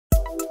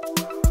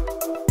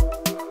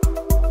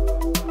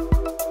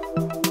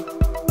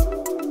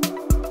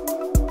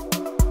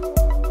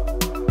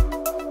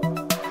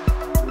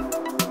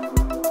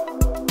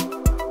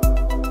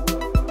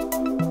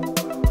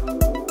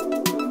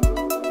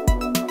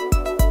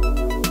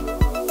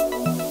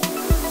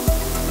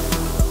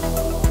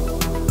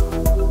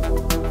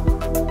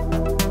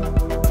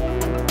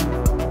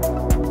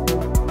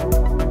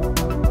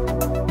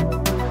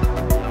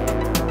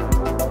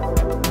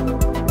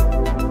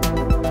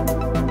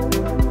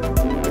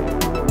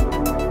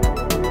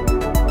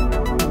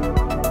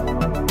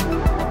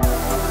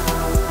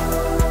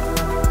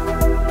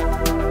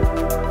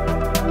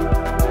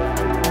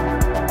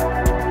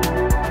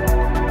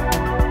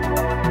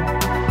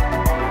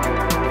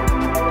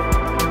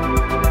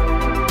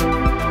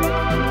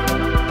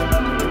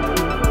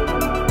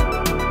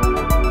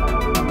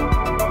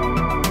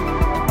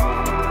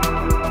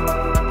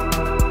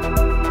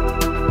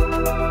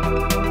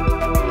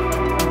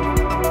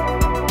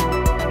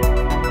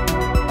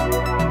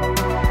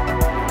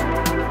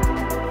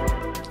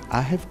I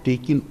have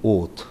taken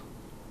oath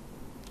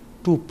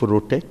to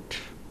protect,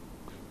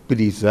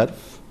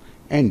 preserve,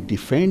 and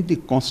defend the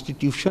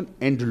Constitution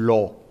and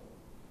law.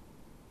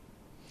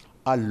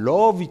 A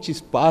law which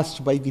is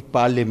passed by the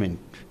Parliament,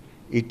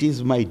 it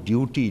is my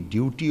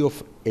duty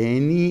of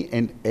any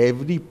and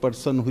every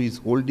person who is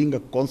holding a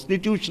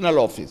constitutional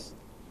office.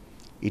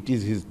 It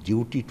is his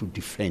duty to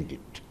defend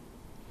it.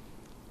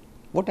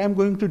 What I am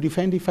going to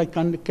defend if I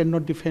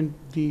cannot defend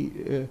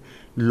the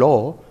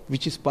law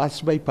which is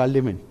passed by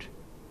Parliament?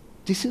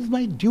 This is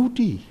my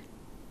duty.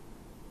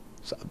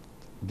 So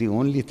the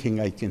only thing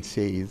I can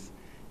say is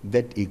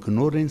that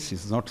ignorance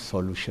is not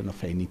solution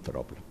of any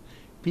problem.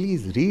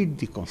 Please read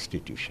the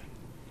Constitution.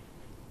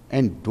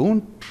 And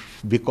don't,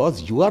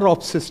 because you are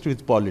obsessed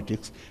with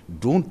politics,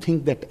 don't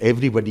think that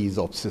everybody is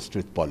obsessed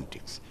with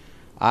politics.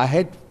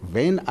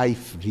 When I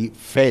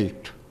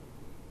felt,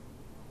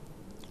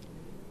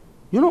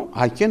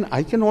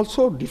 I can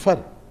also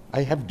differ.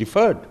 I have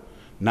differed.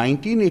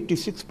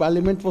 1986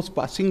 Parliament was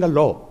passing a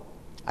law.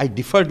 I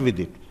differed with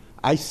it.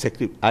 I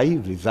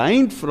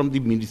resigned from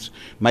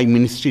my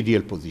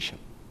ministerial position.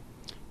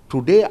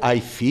 Today I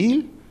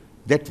feel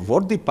that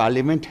what the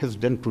Parliament has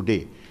done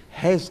today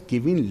has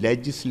given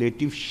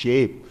legislative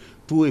shape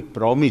to a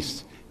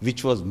promise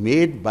which was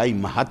made by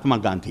Mahatma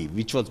Gandhi,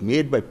 which was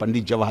made by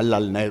Pandit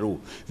Jawaharlal Nehru,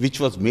 which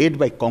was made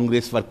by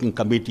Congress Working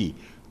Committee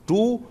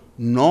to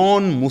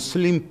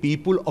non-Muslim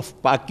people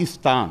of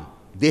Pakistan.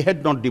 They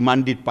had not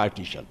demanded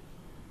partition.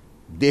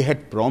 They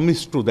had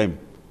promised to them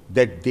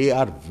that they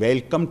are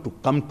welcome to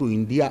come to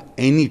India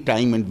any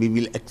time and we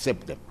will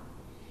accept them.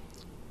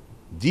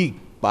 The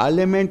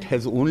Parliament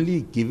has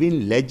only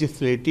given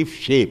legislative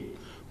shape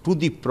to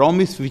the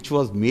promise which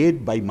was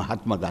made by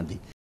Mahatma Gandhi.